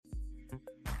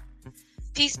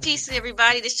Peace,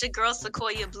 everybody. This is your girl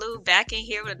Sequoia Blue back in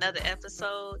here with another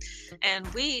episode,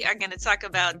 and we are going to talk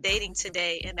about dating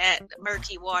today in that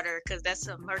murky water because that's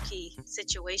a murky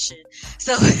situation.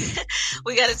 So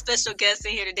we got a special guest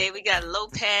in here today. We got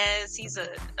Lopez. He's a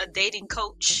dating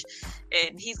coach,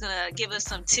 and he's going to give us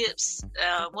some tips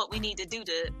what we need to do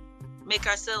to make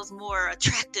ourselves more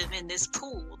attractive in this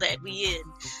pool that we in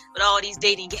with all these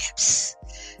dating gaps.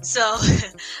 So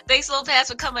thanks,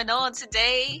 Lopez, for coming on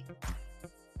today.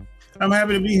 I'm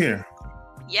happy to be here.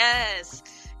 Yes.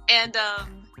 And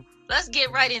let's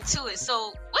get right into it.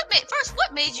 So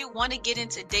what made you want to get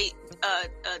into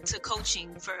to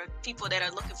coaching for people that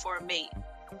are looking for a mate?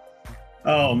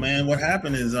 Oh man, what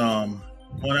happened is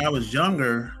when I was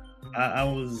younger, I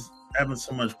was having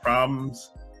so much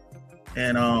problems,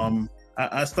 and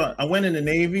I went in the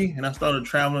Navy and I started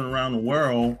traveling around the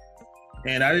world,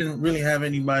 and I didn't really have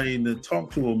anybody to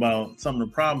talk to about some of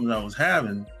the problems I was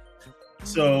having.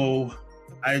 So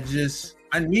I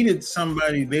needed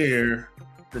somebody there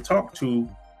to talk to,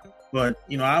 but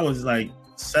I was like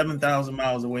 7,000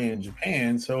 miles away in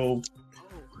Japan. So,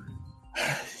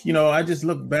 I just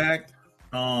look back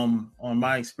on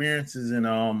my experiences, and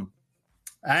I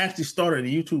actually started a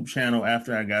YouTube channel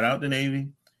after I got out the Navy,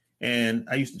 and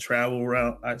I used to travel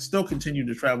around. I still continue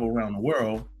to travel around the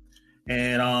world,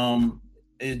 and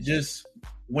it just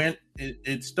went.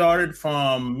 It started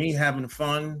from me having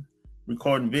fun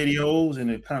recording videos, and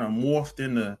it kind of morphed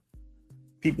into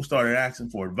people started asking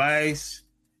for advice,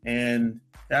 and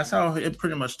that's how it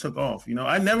pretty much took off.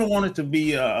 I never wanted to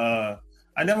be I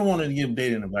never wanted to give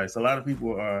dating advice. A lot of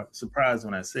people are surprised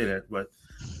when I say that, but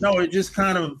no, it just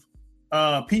kind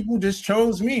of people just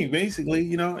chose me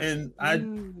basically, and I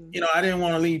didn't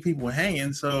want to leave people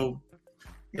hanging. So,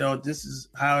 this is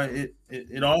how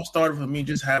it all started for me,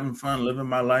 just having fun, living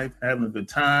my life, having a good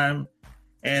time.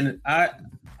 And I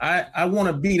want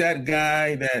to be that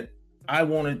guy that I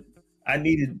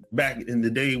needed back in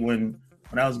the day when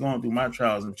I was going through my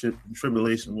trials and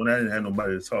tribulations, when I didn't have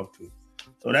nobody to talk to.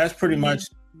 So that's pretty much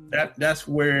that's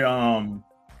where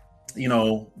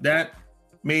that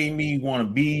made me want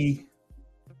to be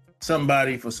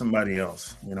somebody for somebody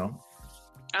else.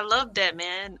 I love that,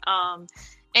 man.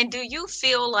 And do you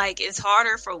feel like it's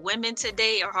harder for women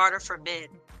today or harder for men?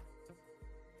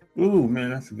 Ooh,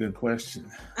 man, that's a good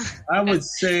question. I would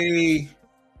say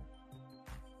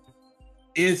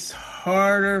it's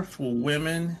harder for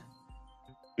women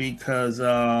because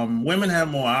women have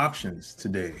more options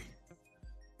today,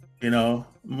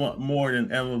 more than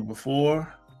ever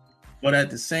before. But at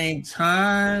the same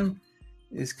time,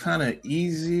 it's kind of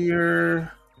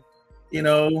easier,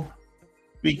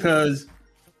 because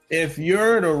if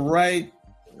you're the right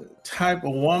type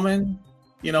of woman,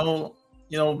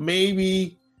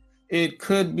 maybe it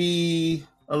could be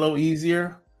a little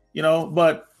easier,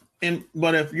 but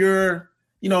if you're,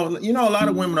 a lot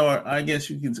of women are, I guess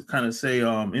you could kind of say,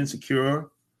 insecure.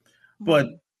 But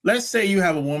let's say you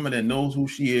have a woman that knows who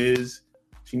she is,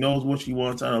 she knows what she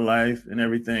wants out of life and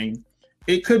everything.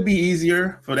 It could be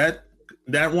easier for that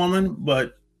woman,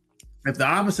 but if the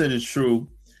opposite is true,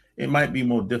 it might be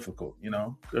more difficult,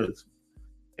 because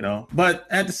but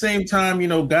at the same time,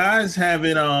 guys have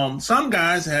it, some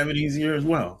guys have it easier as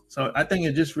well. So I think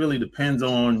it just really depends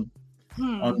on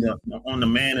the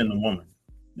man and the woman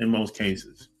in most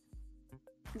cases.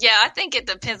 Yeah, I think it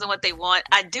depends on what they want.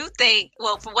 I do think,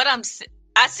 well, from what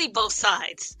I see both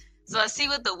sides. So I see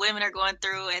what the women are going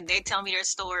through, and they tell me their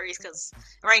stories, because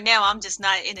right now I'm just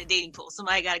not in a dating pool.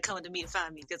 Somebody got to come to me to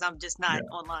find me because I'm just not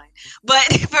online. But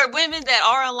for women that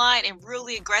are online and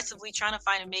really aggressively trying to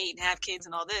find a mate and have kids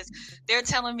and all this, they're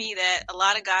telling me that a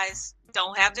lot of guys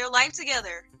don't have their life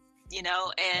together,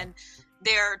 and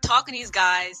they're talking to these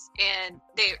guys, and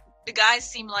the guys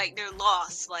seem like they're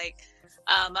lost. Like,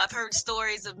 I've heard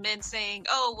stories of men saying,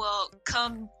 "Oh, well,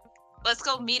 let's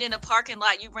go meet in a parking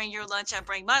lot. You bring your lunch, I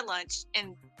bring my lunch."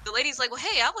 And the lady's like, "Well,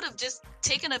 hey, I would have just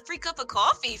taken a free cup of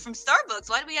coffee from Starbucks.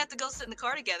 Why do we have to go sit in the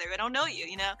car together? I don't know you,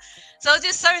 So it's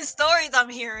just certain stories I'm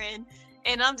hearing,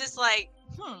 and I'm just like,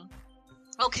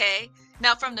 okay.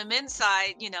 Now from the men's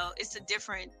side, it's a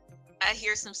different. I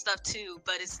hear some stuff too,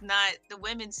 but it's not. The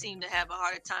women seem to have a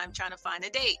harder time trying to find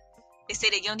a date. They say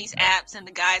they get on these apps, and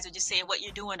the guys are just saying what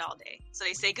you're doing all day. So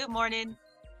they say good morning, and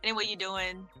then what you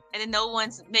doing, and then no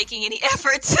one's making any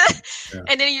efforts.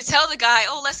 And then you tell the guy,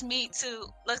 "Oh, let's go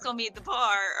meet at the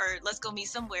bar, or let's go meet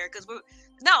somewhere," because we're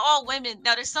not all women.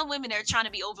 Now there's some women that are trying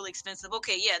to be overly expensive.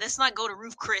 Okay, yeah, let's not go to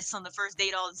Ruth Chris on the first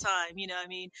date all the time. You know what I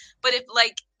mean? But if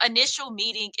like initial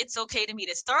meeting, it's okay to meet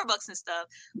at Starbucks and stuff.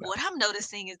 But what I'm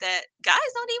noticing is that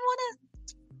guys don't even want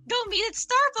to go meet at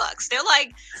Starbucks. They're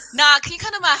like, "Nah, can you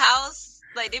come to my house?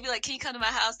 Like, they'd be like, can you come to my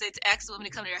house? They'd ask the women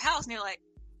to come to their house, and they're like,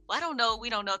 well, I don't know. We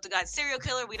don't know if the guy's a serial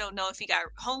killer. We don't know if he got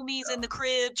homies in the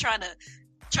crib trying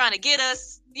to get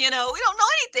us. We don't know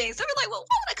anything. So we're like, well,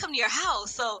 why would I come to your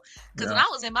house? So, because when I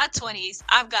was in my 20s,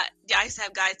 I used to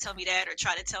have guys tell me that or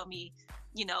try to tell me,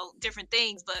 different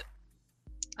things. But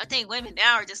I think women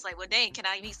now are just like, well, dang, can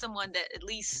I meet someone that at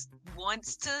least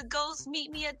wants to go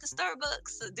meet me at the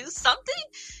Starbucks to do something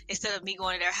instead of me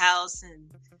going to their house and,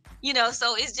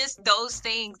 so it's just those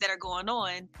things that are going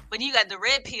on. But you got the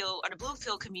red pill or the blue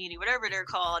pill community, whatever they're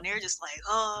called, and they're just like,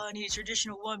 oh, I need a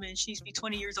traditional woman. She needs to be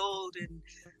 20 years old and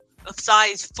of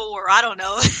size 4. I don't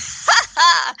know.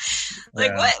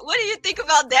 What do you think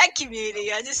about that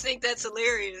community? I just think that's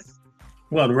hilarious.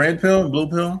 Well, the red pill, blue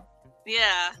pill?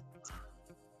 Yeah.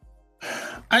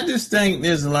 I just think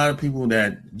there's a lot of people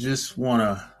that just want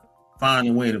to find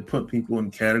a way to put people in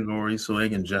categories so they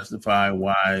can justify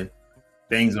why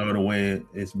things are the way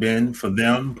it's been for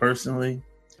them personally.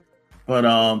 But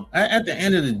at the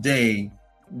end of the day,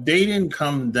 dating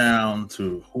comes down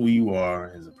to who you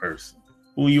are as a person.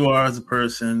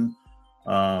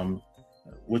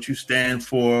 What you stand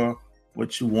for,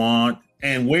 what you want,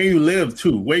 and where you live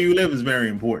too. Where you live is very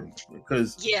important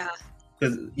because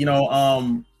the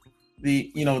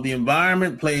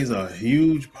environment plays a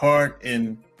huge part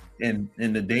in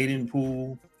the dating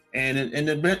pool, and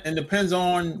it depends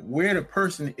on where the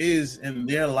person is in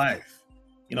their life.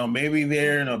 Maybe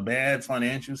they're in a bad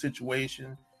financial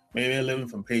situation, maybe they're living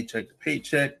from paycheck to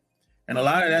paycheck, and a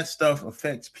lot of that stuff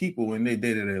affects people in their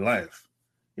day-to-day life.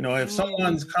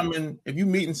 If you're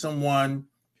meeting someone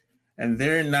and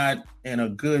they're not in a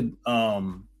good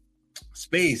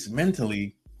space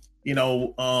mentally, they have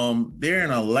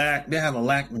a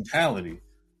lack mentality.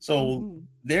 So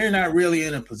they're not really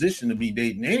in a position to be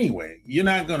dating anyway. You're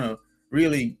not going to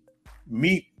really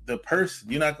meet the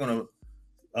person. You're not going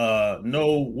to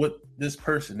know what this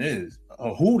person is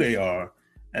or who they are.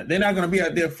 They're not going to be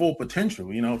at their full potential.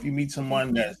 If you meet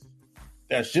someone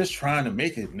that's just trying to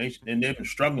make it and they've been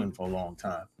struggling for a long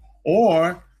time,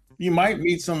 or you might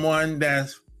meet someone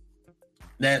that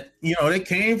they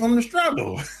came from the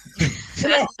struggle.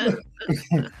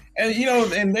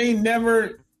 And they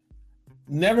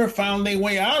never found their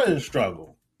way out of the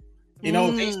struggle. They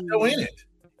still in it.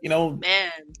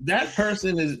 Man. That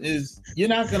person is you're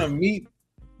not gonna meet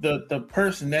the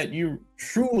person that you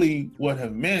truly would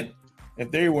have met if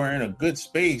they were in a good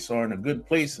space or in a good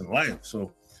place in life.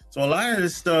 So a lot of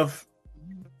this stuff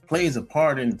plays a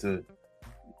part into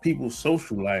people's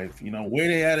social life, where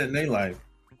they at in their life.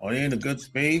 Are they in a good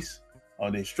space? Are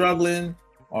they struggling?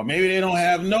 Or maybe they don't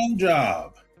have no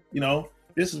job.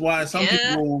 This is why some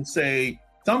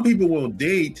people will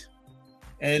date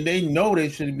and they know they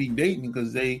shouldn't be dating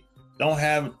because they don't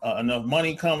have enough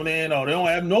money coming in, or they don't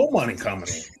have no money coming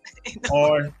in,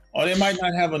 or they might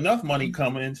not have enough money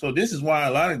coming in. So this is why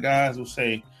a lot of guys will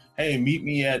say, hey, meet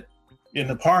me in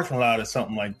the parking lot or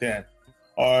something like that.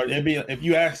 Or if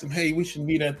you ask them, hey, we should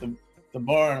meet at the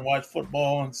bar and watch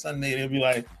football on Sunday, they'll be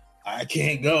like, I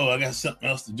can't go. I got something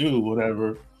else to do,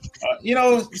 whatever.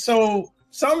 So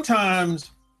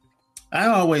sometimes I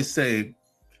always say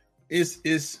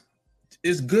it's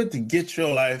good to get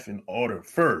your life in order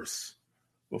first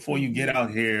before you get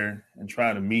out here and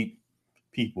try to meet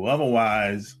people.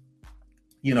 Otherwise,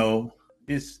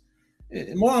 it's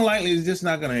more than likely it's just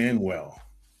not going to end well.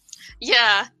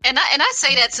 Yeah, and I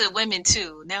say that to women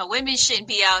too. Now, women shouldn't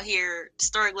be out here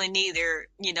struggling neither,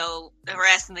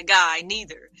 harassing the guy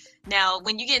neither. Now,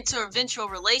 when you get into a eventual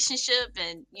relationship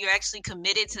and you're actually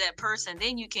committed to that person,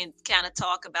 then you can kind of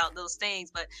talk about those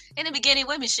things. But in the beginning,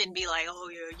 women shouldn't be like, oh,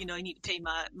 yeah, you need to pay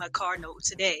my car note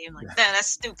today. I'm like, man,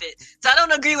 that's stupid. So I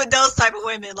don't agree with those type of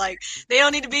women. Like, they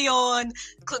don't need to be on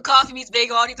Coffee Meets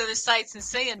Bagel, all these other sites and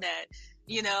saying that,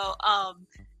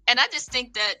 and I just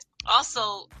think that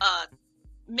also,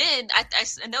 men, I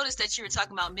noticed that you were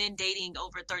talking about men dating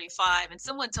over 35, and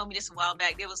someone told me this a while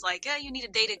back. They was like, yeah, you need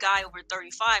to date a guy over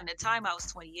 35. And at the time I was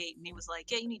 28, and he was like,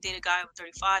 yeah, you need to date a guy over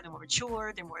 35 and more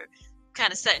mature, and more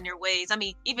kind of set in their ways. I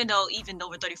mean, even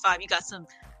over 35, you got some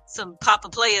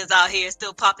popping players out here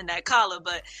still popping that collar,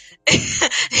 but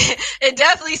it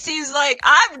definitely seems like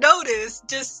I've noticed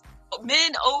just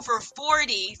men over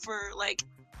 40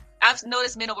 I've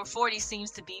noticed men over 40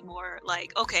 seems to be more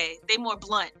like, okay, they more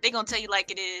blunt. They're going to tell you like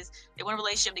it is. They want a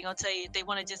relationship. They're going to tell you. They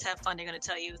want to just have fun. They're going to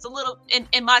tell you. It's a little,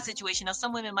 in my situation, now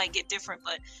some women might get different,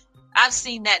 but I've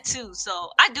seen that too. So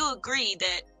I do agree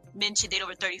that men should date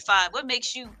over 35.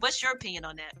 What's your opinion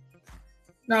on that?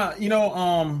 Now,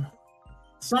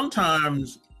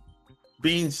 sometimes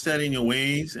being set in your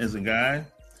ways as a guy,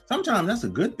 sometimes that's a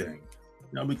good thing,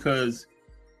 because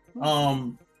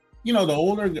the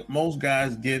older most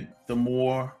guys get, the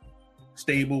more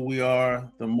stable we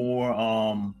are, the more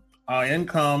our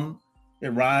income, it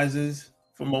rises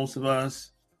for most of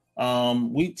us.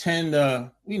 We tend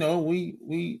to, we don't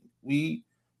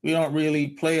really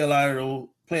play a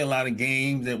lot of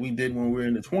games that we did when we were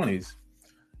in the 20s.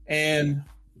 And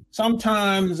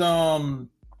sometimes,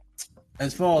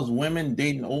 as far as women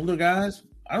dating older guys,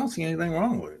 I don't see anything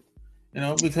wrong with it.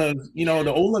 Because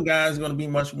the older guy is going to be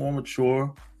much more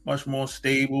mature, much more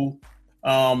stable.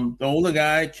 The older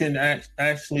guy can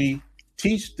actually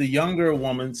teach the younger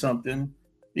woman something,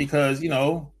 because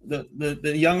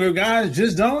the younger guys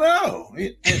just don't know,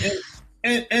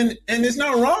 and there's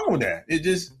nothing wrong with that. It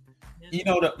just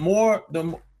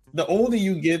the older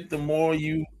you get, the more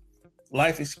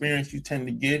life experience you tend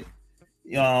to get.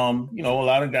 A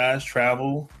lot of guys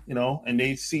travel, and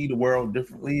they see the world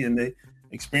differently, and they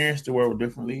experience the world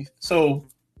differently. So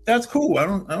that's cool. I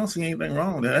don't see anything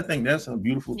wrong with that. I think that's a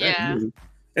beautiful thing. Yeah. Really.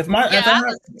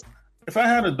 If I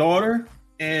had a daughter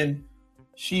and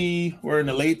she were in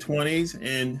the late 20s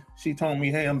and she told me,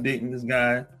 "Hey, I'm dating this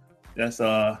guy that's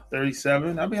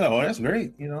 37," I'd be like, "Oh, that's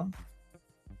great,"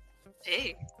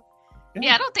 Hey.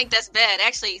 Yeah, I don't think that's bad.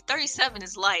 Actually, 37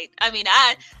 is light. I mean,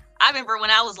 I remember when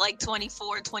I was like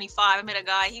 24, 25, I met a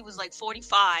guy, he was like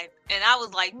 45, and I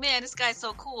was like, man, this guy's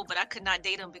so cool, but I could not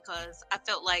date him because I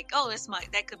felt like, oh,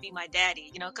 that could be my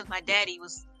daddy, because my daddy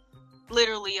was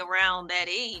literally around that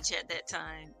age at that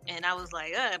time, and I was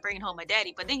like, bringing home my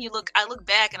daddy. But then I look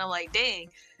back and I'm like,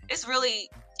 dang, it's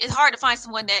hard to find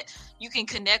someone that you can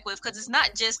connect with, because it's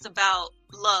not just about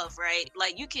love, right?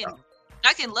 Like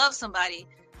I can love somebody,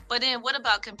 but then what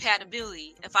about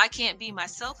compatibility? If I can't be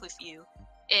myself with you,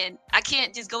 and I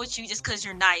can't just go with you just because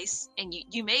you're nice and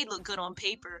you may look good on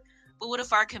paper, but what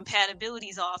if our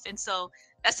compatibility's off? And so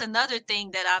that's another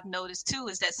thing that I've noticed too,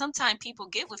 is that sometimes people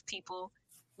get with people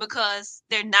because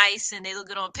they're nice and they look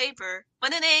good on paper,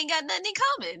 but then they ain't got nothing in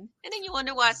common. And then you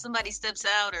wonder why somebody steps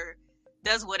out or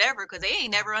does whatever, because they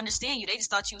ain't never understand you. They just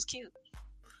thought you was cute.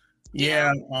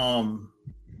 Yeah.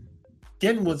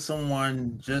 Getting with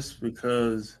someone just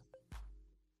because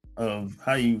of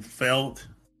how you felt,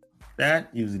 that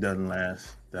usually doesn't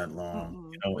last that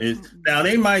long. Now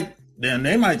they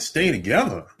might stay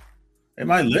together. They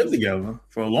might live together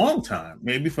for a long time,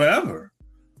 maybe forever,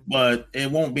 but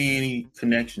it won't be any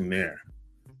connection there.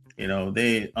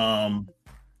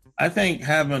 I think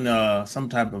having some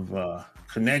type of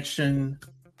connection,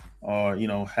 or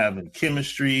having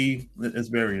chemistry, is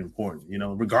very important.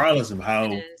 Regardless of how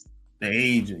the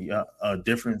age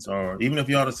difference, or even if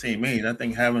you're the same age, I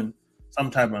think having some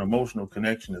type of emotional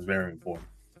connection is very important.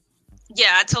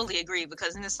 Yeah, I totally agree,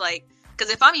 because then it's like,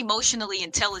 because if I'm emotionally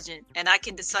intelligent and I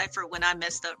can decipher when I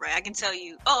messed up, right, I can tell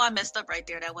you, oh, I messed up right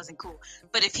there, that wasn't cool.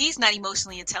 But if he's not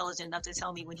emotionally intelligent enough to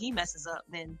tell me when he messes up,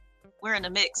 then we're in a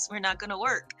mix. We're not going to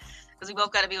work, because we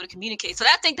both got to be able to communicate. So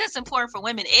I think that's important for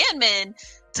women and men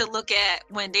to look at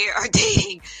when they are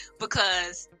dating,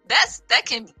 because that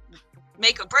can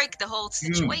make or break the whole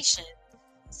situation.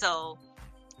 So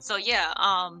yeah.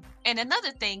 And another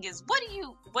thing is, what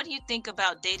do you think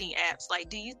about dating apps? Like,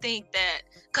 do you think that,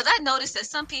 because I noticed that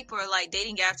some people are like,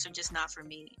 dating apps are just not for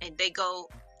me, and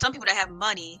some people that have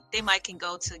money, they might can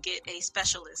go to get a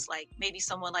specialist, like maybe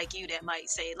someone like you that might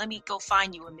say, let me go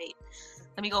find you a mate,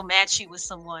 let me go match you with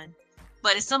someone.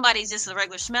 But if somebody's just a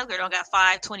regular schmeggler, don't got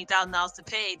 $20,000 to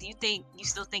pay, do you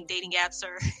still think dating apps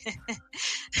are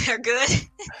good?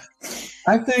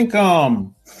 I think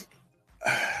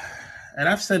and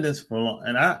I've said this for long,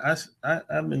 and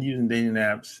I've been using dating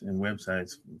apps and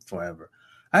websites forever.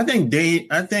 I think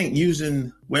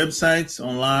using websites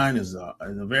online is a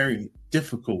very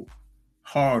difficult,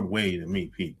 hard way to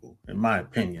meet people, in my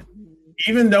opinion.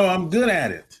 Even though I'm good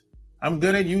at it, I'm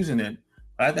good at using it,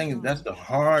 but I think that's the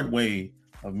hard way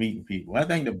of meeting people. I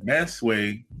think the best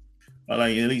way, or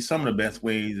like at least some of the best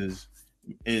ways,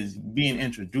 is being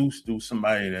introduced to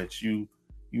somebody that you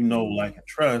like and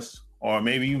trust. Or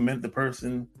maybe you met the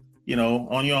person,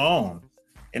 on your own.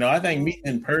 I think meeting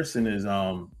in person is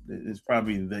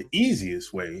probably the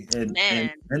easiest way and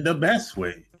the best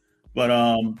way. But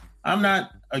I'm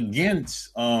not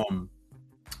against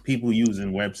people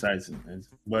using websites,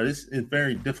 but it's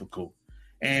very difficult.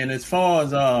 And as far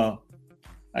as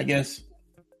I guess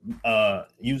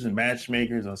using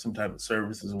matchmakers or some type of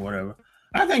services or whatever,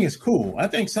 I think it's cool. I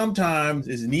think sometimes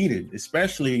it's needed,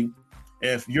 especially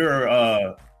if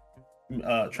you're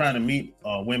trying to meet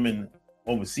women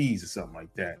overseas or something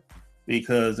like that,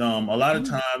 because a lot of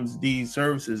times these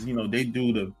services, they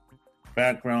do the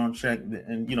background check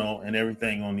and and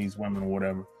everything on these women or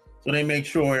whatever, so they make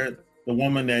sure the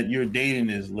woman that you're dating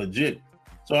is legit.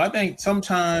 So I think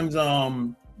sometimes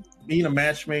being a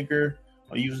matchmaker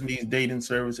or using these dating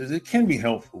services, it can be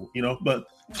helpful, but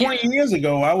 20 years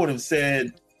ago, I would have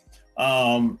said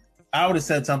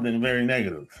something very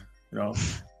negative,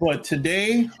 but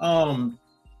today,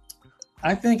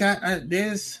 I think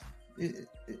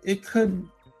it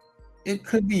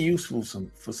could be useful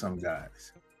for some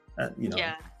guys,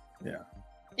 Yeah. Yeah.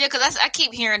 Yeah, because I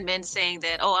keep hearing men saying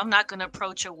that, oh, I'm not going to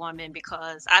approach a woman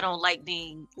because I don't like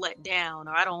being let down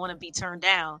or I don't want to be turned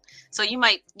down. So you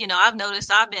might, I've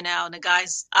noticed I've been out and the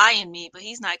guy's eyeing me, but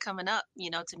he's not coming up,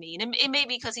 to me. And it may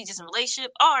be because he's just in a relationship,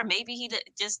 or maybe he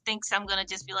just thinks I'm going to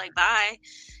just be like, bye,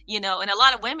 and a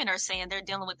lot of women are saying they're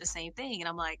dealing with the same thing. And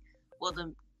I'm like, well,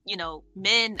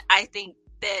 men, I think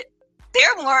that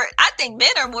I think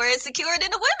men are more insecure than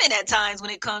the women at times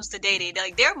when it comes to dating.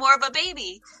 Like they're more of a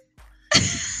baby.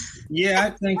 Yeah, I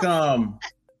think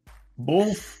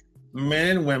both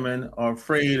men and women are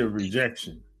afraid of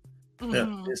rejection.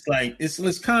 Mm-hmm. It's like it's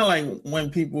kind of like when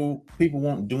people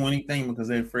won't do anything because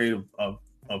they're afraid of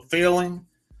failing.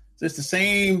 So it's the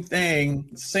same thing,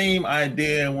 same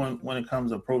idea when it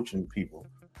comes to approaching people.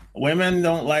 Women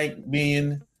don't like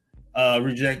being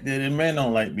rejected, and men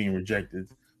don't like being rejected.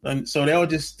 And so they'll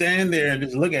just stand there and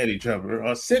just look at each other,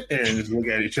 or sit there and just look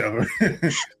at each other,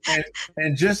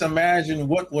 and just imagine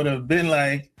what would have been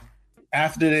like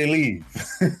after they leave.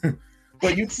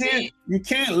 But you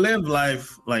can't live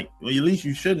life like, well, at least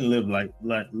you shouldn't live life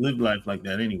like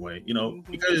that anyway.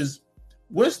 Because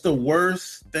what's the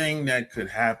worst thing that could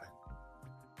happen?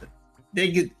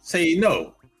 They could say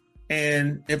no,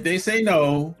 and if they say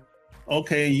no,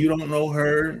 okay, you don't know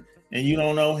her and you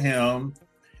don't know him.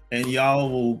 And y'all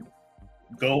will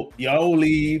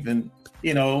leave, and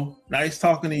nice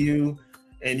talking to you,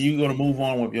 and you're gonna move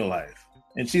on with your life,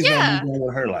 and she's gonna move on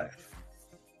with her life.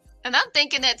 And I'm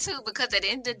thinking that too, because at the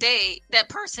end of the day, that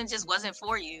person just wasn't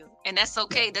for you, and that's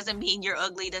okay. It doesn't mean you're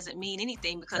ugly. Doesn't mean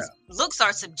anything, because looks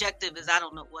are subjective as I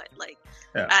don't know what. Like,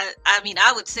 I mean,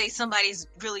 I would say somebody's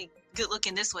really good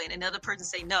looking this way, and another person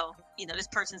say no, this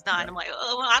person's not. I'm like,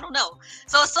 oh, well, I don't know.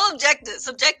 So it's so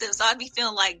subjective. So I'd be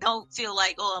feeling like, don't feel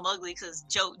like, oh, I'm ugly because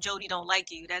Jody don't like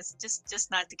you. That's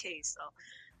just not the case. So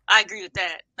I agree with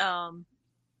that.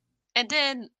 And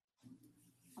then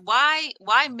why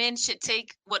men should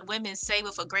take what women say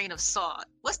with a grain of salt?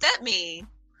 What's that mean?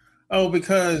 Oh,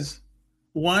 because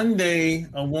one day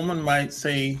a woman might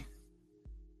say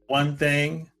one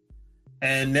thing,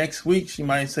 and next week she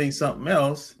might say something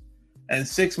else. And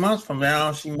 6 months from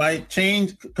now, she might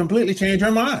completely change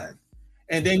her mind.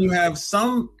 And then you have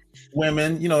some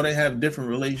women, they have different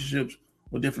relationships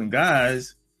with different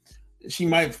guys. She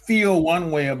might feel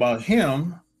one way about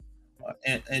him,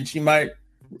 and she might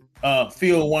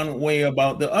feel one way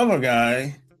about the other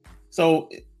guy. So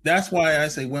that's why I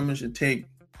say guys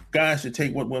should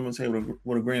take what women say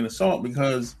with a grain of salt,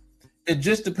 because it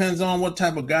just depends on what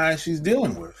type of guy she's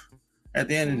dealing with at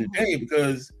the end of the day,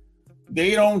 because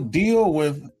they don't deal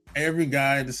with every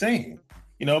guy the same.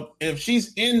 If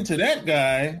she's into that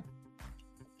guy,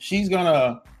 she's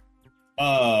gonna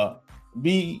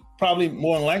be probably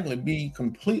more than likely be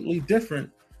completely different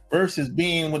versus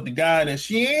being with the guy that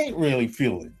she ain't really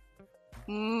feeling.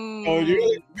 So it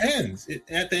really depends.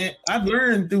 I've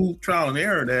learned through trial and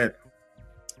error that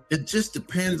it just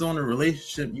depends on the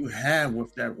relationship you have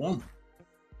with that woman.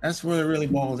 That's what it really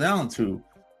boils down to.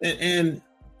 And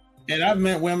I've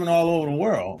met women all over the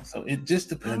world. So it just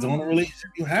depends on the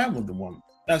relationship you have with the woman.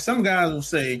 Now, some guys will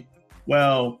say,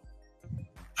 well,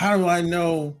 how do I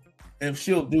know if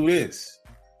she'll do this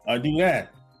or do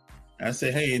that? I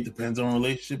say, hey, it depends on the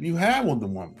relationship you have with the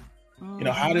woman.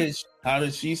 How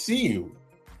does she see you?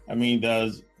 I mean,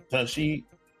 does she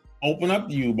open up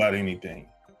to you about anything?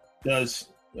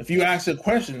 If you ask a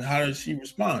question, how does she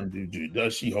respond?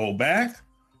 Does she hold back?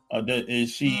 Or is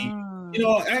she,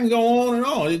 I can go on and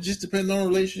on. It just depends on the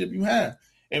relationship you have.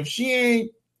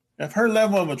 If her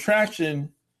level of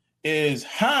attraction is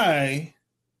higher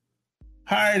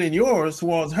than yours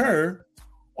towards her,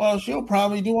 well, she'll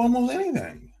probably do almost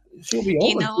anything. She'll be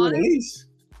open to it at least.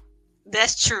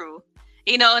 That's true.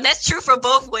 And that's true for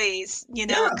both ways,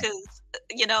 because,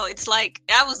 it's like,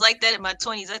 I was like that in my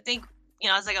 20s. I think,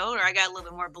 as I got older, I got a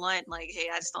little bit more blunt, like, hey,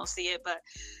 I just don't see it. But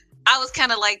I was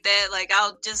kind of like that. Like,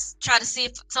 I'll just try to see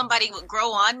if somebody would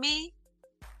grow on me.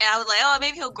 And I was like, oh,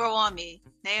 maybe he'll grow on me.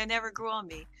 They never grew on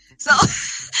me. So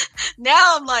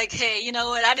now I'm like, hey, you know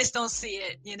what? I just don't see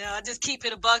it. I just keep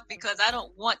it a buck because I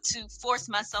don't want to force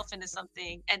myself into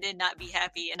something and then not be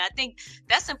happy. And I think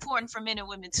that's important for men and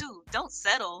women too. Don't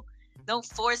settle. Don't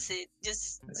force it.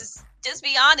 Just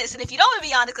be honest. And if you don't want to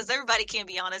be honest, because everybody can't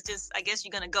be honest, I guess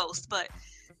you're going to ghost. But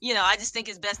I just think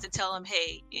it's best to tell him,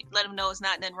 hey, let him know it's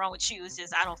not nothing wrong with you. It's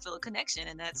just I don't feel a connection,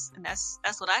 and that's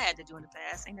what I had to do in the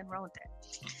past. Ain't nothing wrong with that.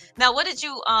 Now, what did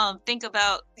you think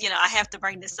about? I have to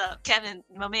bring this up.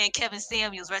 My man Kevin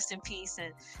Samuels, rest in peace,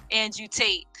 and Andrew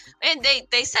Tate, and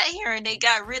they sat here and they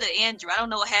got rid of Andrew. I don't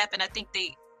know what happened. I think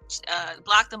they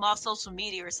blocked him off social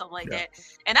media or something like that.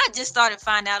 And I just started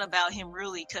finding out about him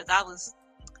really because I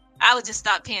would just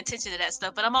stop paying attention to that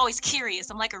stuff. But I'm always curious.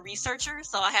 I'm like a researcher,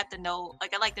 so I have to know.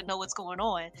 Like I like to know what's going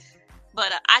on.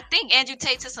 But I think Andrew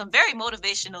Tate said some very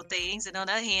motivational things, and on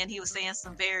the other hand, he was saying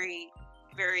some very,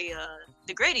 very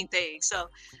degrading things. So,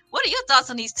 what are your thoughts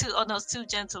on those two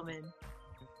gentlemen?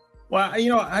 Well,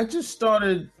 I just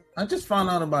found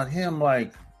out about him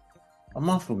like a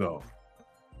month ago.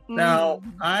 Now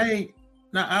I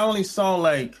only saw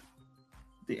like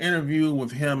the interview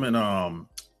with him and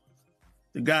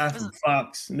the guy from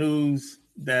Fox News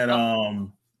that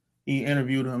he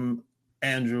interviewed him,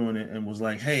 Andrew, and was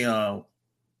like, hey,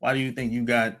 why do you think you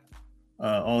got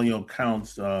all your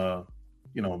accounts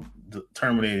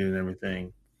terminated and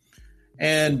everything?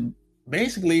 And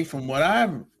basically from what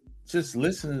I've just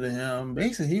listened to him,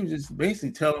 basically he was just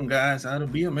telling guys how to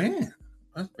be a man.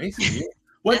 That's basically it.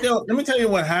 Let me tell you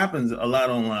what happens a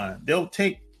lot online. They'll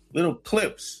take little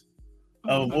clips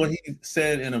of what he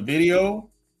said in a video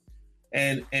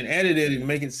and edit it and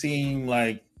make it seem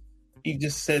like he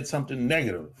just said something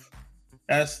negative.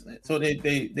 So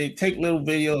they take little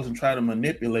videos and try to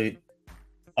manipulate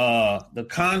the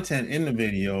content in the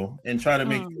video and try to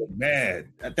make it look bad.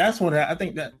 That's what I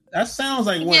think that sounds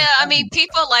like. Yeah, I mean,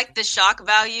 people like the shock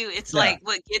value. It's like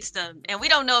what gets them, and we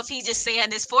don't know if he's just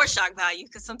saying this for shock value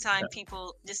because sometimes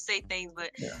people just say things. But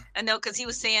I know because he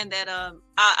was saying that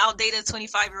I'll date a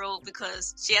 25-year-old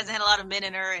because she hasn't had a lot of men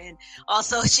in her, and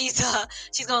also she's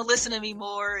gonna listen to me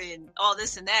more and all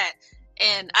this and that.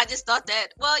 And I just thought that,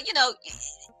 well,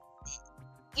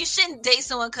 you shouldn't date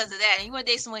someone because of that. And you want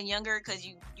to date someone younger because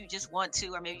you just want to,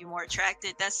 or maybe you're more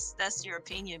attracted. That's your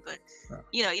opinion. But,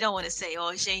 you don't want to say,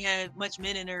 oh, she ain't had much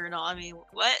men in her and all. I mean,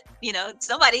 what?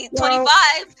 Somebody 25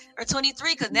 or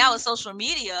 23, because now with social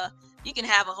media, you can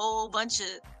have a whole bunch of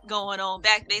going on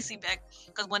back.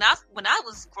 Because when I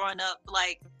was growing up,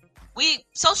 like,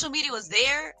 social media was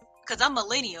there because I'm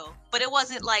millennial, but it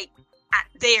wasn't like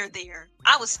there.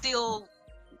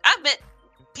 I met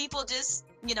people just,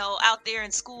 out there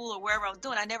in school or wherever I was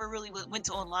doing. I never really went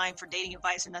to online for dating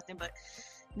advice or nothing, but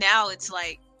now it's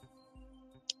like,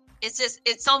 it's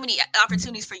so many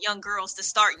opportunities for young girls to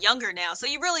start younger now. So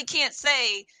you really can't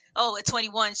say, oh, at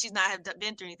 21, she's not have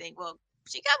been through anything. Well,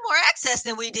 she got more access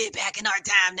than we did back in our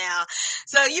time now.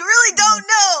 So you really don't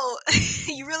know.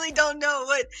 You really don't know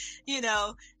what,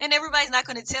 and everybody's not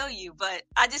going to tell you. But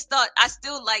I just thought, I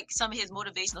still like some of his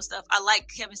motivational stuff. I like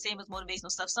Kevin Samuels'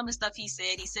 motivational stuff. Some of the stuff he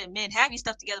said, men, have your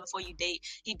stuff together before you date.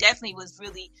 He definitely was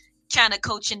really kind of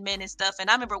coaching men and stuff. And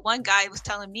I remember one guy was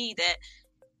telling me that,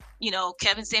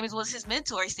 Kevin Samuels was his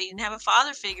mentor. He said he didn't have a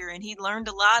father figure, and he learned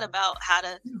a lot about how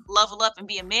to level up and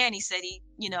be a man. He said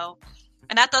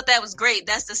and I thought that was great.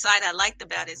 That's the side I liked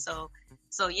about it. So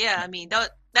yeah, I mean,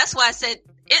 that's why I said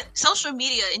social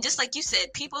media, and just like you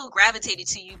said, people gravitated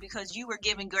to you because you were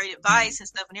giving great advice and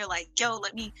stuff, and they're like, yo,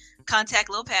 let me contact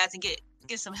Lil Pads and get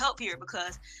some help here,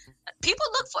 because people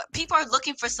are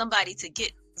looking for somebody to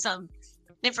get some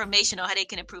information on how they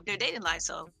can improve their dating life.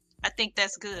 So I think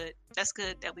that's good. That's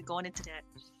good that we're going into that.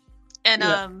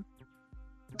 And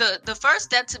the first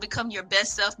step to become your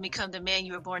best self and become the man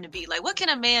you were born to be. Like, what can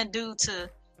a man do to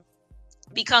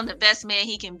become the best man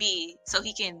he can be so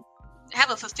he can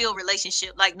have a fulfilled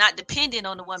relationship, like not dependent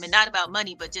on the woman, not about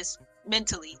money, but just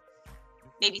mentally?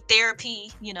 Maybe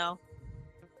therapy,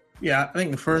 Yeah, I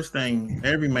think the first thing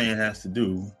every man has to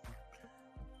do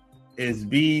is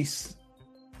be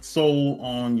sold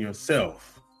on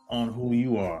yourself, on who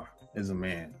you are as a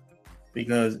man.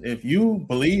 Because if you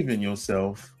believe in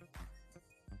yourself,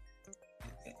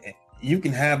 you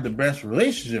can have the best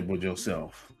relationship with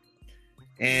yourself.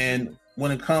 And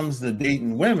when it comes to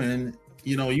dating women,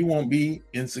 you won't be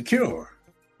insecure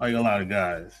like a lot of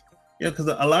guys. Yeah, because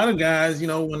a lot of guys,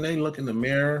 when they look in the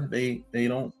mirror, they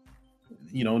don't,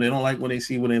 they don't like what they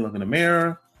see when they look in the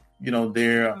mirror.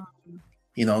 They're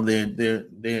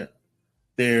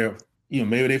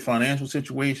maybe their financial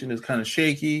situation is kind of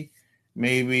shaky.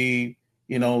 Maybe,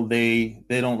 they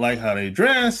don't like how they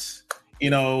dress.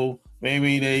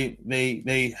 Maybe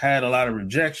they had a lot of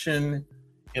rejection,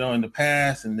 in the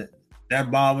past, and that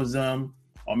bothers them.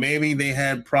 Or maybe they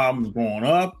had problems growing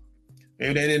up.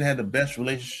 Maybe they didn't have the best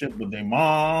relationship with their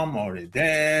mom or their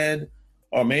dad,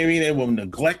 or maybe they were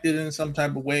neglected in some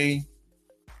type of way.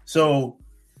 So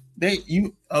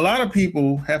a lot of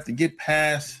people have to get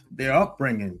past their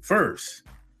upbringing first,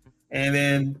 and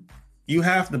then you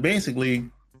have to basically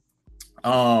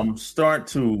start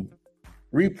to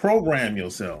reprogram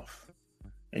yourself,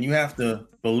 and you have to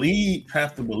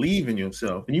believe in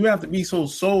yourself, and you have to be so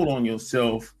sold on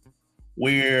yourself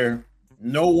where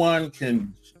no one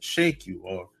can shake you,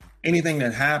 or anything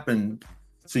that happened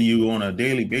to you on a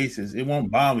daily basis, it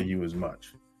won't bother you as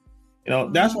much.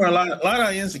 That's where a lot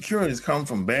of insecurities come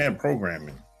from bad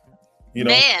programming.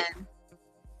 Man,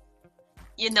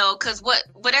 because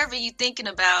whatever you're thinking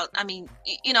about, I mean,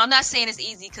 I'm not saying it's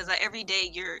easy, because every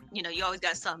day you always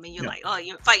got something, and you're like, oh,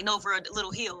 you're fighting over a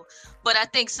little hill. But I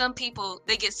think some people,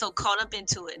 they get so caught up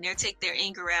into it, and they take their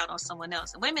anger out on someone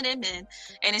else, and women and men,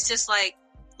 and it's just like,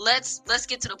 let's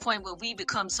get to the point where we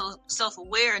become so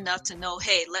self-aware enough to know,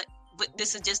 hey,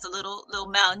 this is just a little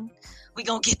mountain. We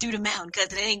gonna get through the mountain,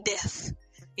 because it ain't death.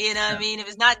 You know what I mean? If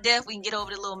it's not death, we can get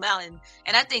over the little mountain.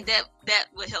 And I think that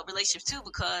would help relationships too,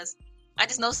 because I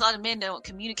just know a lot of men don't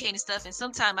communicate and stuff. And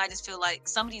sometimes I just feel like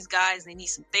some of these guys, they need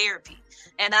some therapy.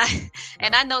 And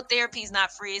I know therapy is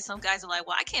not free. Some guys are like,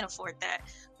 well, I can't afford that.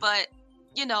 But,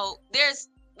 there's,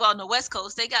 well, on the West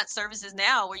Coast, they got services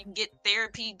now where you can get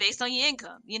therapy based on your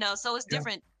income, so it's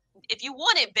different. If you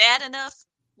want it bad enough,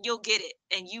 you'll get it,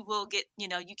 and you will get, you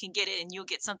can get it, and you'll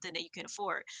get something that you can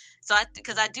afford. So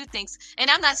because I do think, and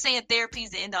I'm not saying therapy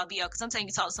is the end all be all, because sometimes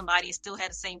you talk to somebody and still have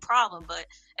the same problem, but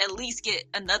at least get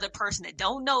another person that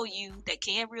don't know you, that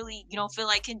can't really, you don't feel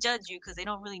like can judge you because they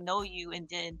don't really know you, and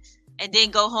then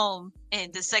go home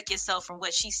and dissect yourself from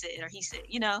what she said or he said,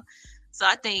 So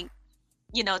I think,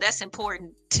 that's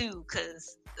important too,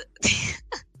 because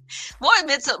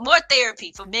more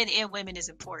therapy for men and women is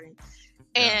important.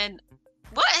 And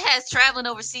what has traveling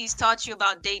overseas taught you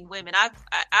about dating women? I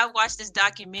watched this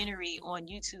documentary on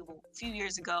YouTube a few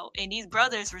years ago, and these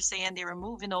brothers were saying they were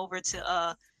moving over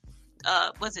to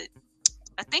I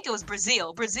think it was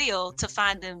Brazil to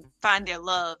find their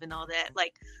love and all that.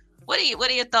 Like, what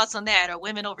are your thoughts on that? Are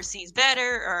women overseas better,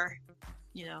 or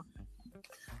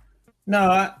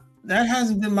No, that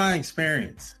hasn't been my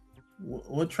experience.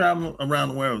 What travel around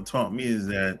the world taught me is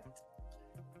that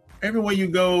everywhere you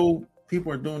go,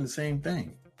 people are doing the same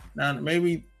thing. Now,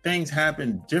 maybe things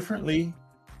happen differently,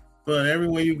 but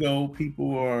everywhere you go,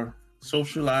 people are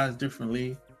socialized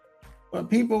differently. But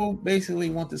people basically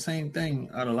want the same thing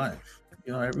out of life.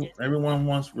 Everyone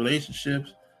wants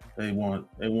relationships. They want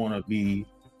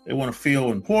to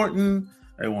feel important.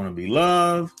 They want to be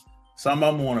loved. Some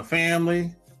of them want a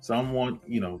family. Some want,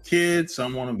 kids.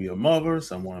 Some want to be a mother.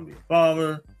 Some want to be a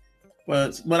father.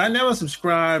 But I never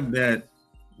subscribed that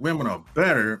women are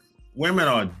better. Women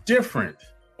are different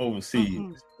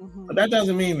overseas, but that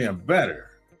doesn't mean they're better.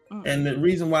 And the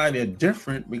reason why they're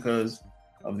different, because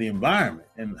of the environment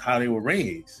and how they were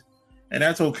raised, and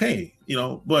that's okay,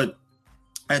 But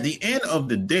at the end of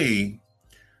the day,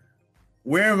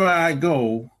 wherever I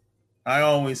go, I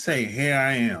always say, "Here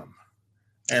I am,"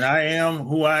 and I am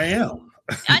who I am.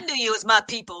 I knew you was my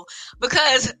people,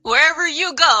 because wherever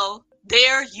you go,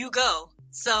 there you go.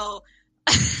 So.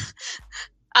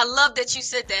 I love that you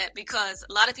said that, because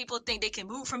a lot of people think they can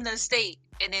move from the state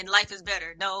and then life is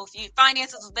better. No, if your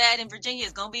finances was bad in Virginia,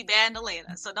 it's going to be bad in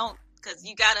Atlanta. So don't, because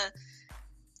you got to,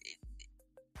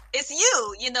 it's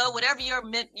you, whatever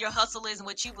your hustle is and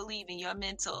what you believe in, your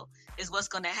mental is what's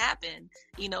going to happen,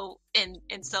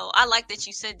 and so I like that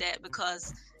you said that,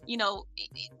 because,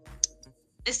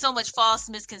 there's so much false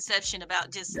misconception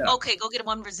about just, okay, go get a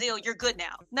woman in Brazil, you're good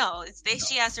now. No,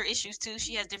 she has her issues too.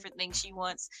 She has different things she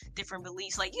wants, different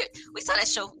beliefs. Like, we saw that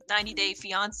show 90 Day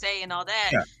Fiance and all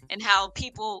that, and how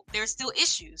people, there's still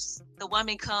issues. The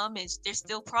women come and there's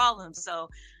still problems. So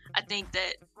I think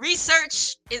that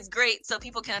research is great, so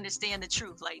people can understand the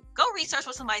truth. Like, go research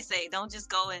what somebody say. Don't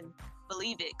just go and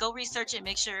believe it. Go research it,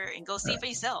 make sure, and go see it for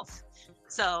yourself.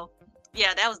 So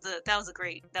yeah, that was a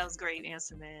great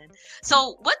answer, man.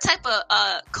 So what type of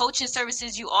coaching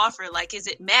services you offer? Like, is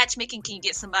it matchmaking? Can you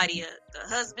get somebody a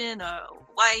husband or a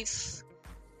wife?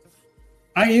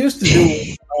 I used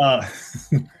to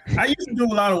do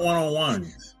a lot of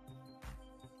one-on-ones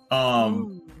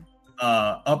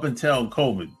up until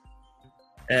COVID.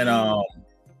 And I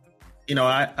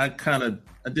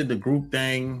did the group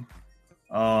thing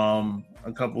a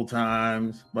couple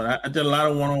times, but I did a lot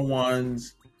of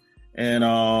one-on-ones. And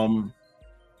I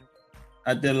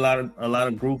did a lot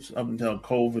of groups up until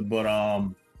COVID, but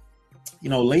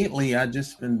lately I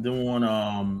just been doing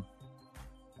a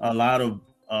lot of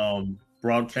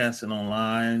broadcasting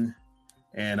online,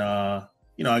 and I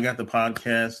got the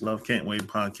podcast, Love Can't Wait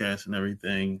podcast, and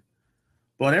everything.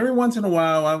 But every once in a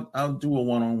while, I'll do a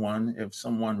one-on-one if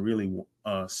someone really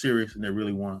serious and they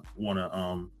really want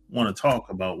to talk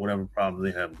about whatever problem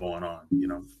they have going on.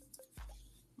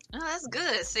 Oh, that's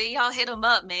good. See, y'all hit him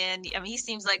up, man. I mean, he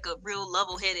seems like a real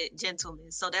level-headed gentleman,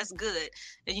 so that's good.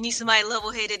 And you need somebody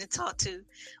level-headed to talk to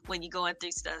when you're going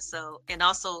through stuff. So, and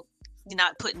also, you're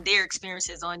not putting their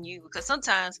experiences on you because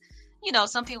sometimes,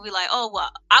 some people be like, "Oh, well,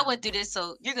 I went through this,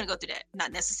 so you're gonna go through that."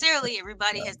 Not necessarily.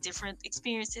 Everybody has different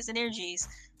experiences and energies,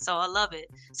 so I love it.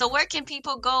 So, where can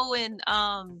people go and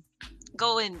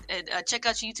check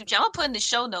out your YouTube channel? I'll put in the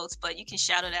show notes, but you can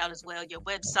shout it out as well. Your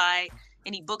website.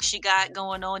 Any books you got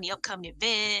going on, the upcoming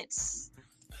events?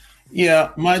 Yeah,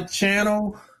 my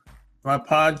channel, my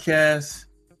podcast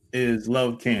is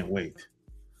Love Can't Wait.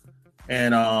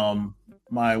 And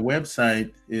my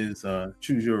website is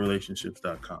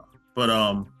chooseyourrelationships.com. But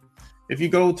if you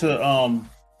go to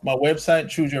my website,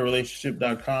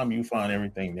 chooseyourrelationship.com, you find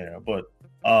everything there. But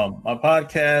my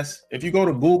podcast, if you go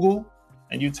to Google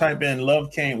and you type in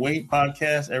Love Can't Wait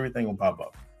podcast, everything will pop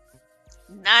up.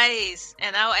 Nice.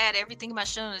 And I'll add everything in my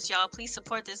show notes, y'all. Please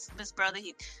support this brother.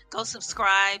 Go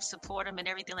subscribe, support him and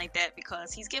everything like that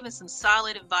because he's giving some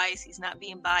solid advice. He's not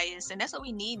being biased. And that's what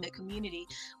we need in the community.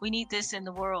 We need this in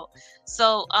the world.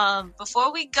 So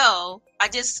before we go, I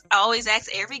always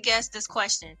ask every guest this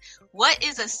question. What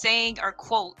is a saying or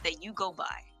quote that you go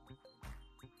by?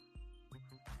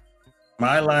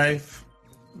 My life,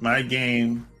 my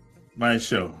game, my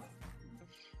show.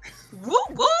 Woo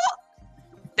woo!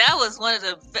 That was one of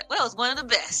the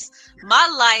best. My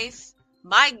life,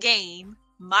 my game,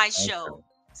 my show.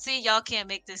 See, y'all can't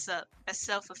make this up. A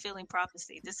self-fulfilling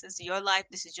prophecy. This is your life.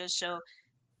 This is your show.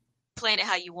 Plan it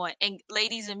how you want. And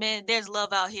ladies and men, there's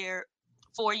love out here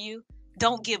for you.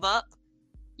 Don't give up.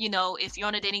 If you're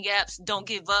on the dating apps, don't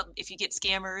give up. If you get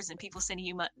scammers and people sending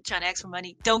you trying to ask for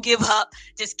money, don't give up.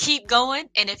 Just keep going.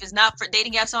 And if it's not for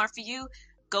dating apps aren't for you,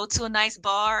 go to a nice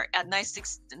bar, a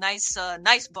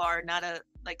nice bar, not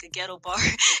like a ghetto bar.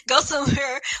 Go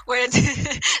somewhere where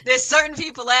there's certain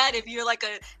people at. If you're like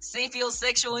a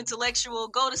sapiosexual intellectual,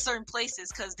 go to certain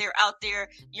places because they're out there.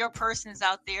 Your person's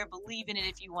out there. Believe in it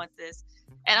if you want this.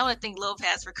 And I want to thank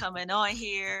Lopez for coming on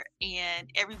here and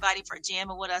everybody for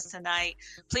jamming with us tonight.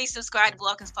 Please subscribe to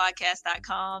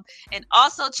Blogginspodcast.com and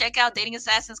also check out Dating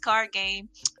Assassins Card Game,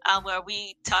 where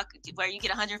you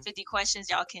get 150 questions.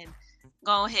 Y'all can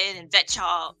go ahead and vet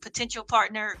y'all potential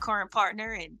partner, current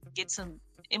partner, and get some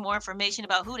more information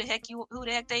about who the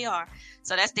heck they are.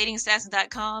 So that's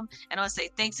datingassassin.com. And I want to say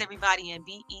thanks everybody and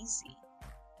be easy.